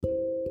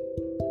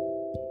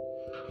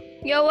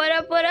Yo, what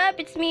up, what up?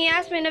 It's me,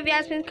 Yasmin of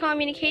Yasmin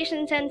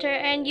Communication Center,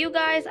 and you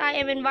guys, I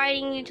am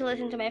inviting you to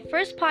listen to my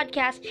first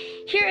podcast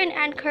here in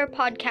Anchor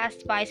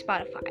Podcast by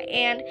Spotify.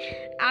 And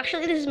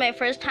actually, this is my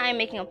first time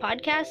making a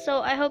podcast, so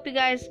I hope you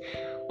guys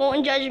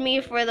won't judge me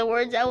for the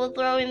words I will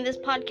throw in this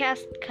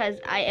podcast, because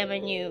I am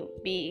a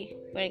newbie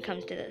when it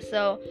comes to this.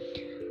 So,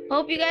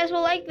 hope you guys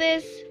will like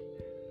this.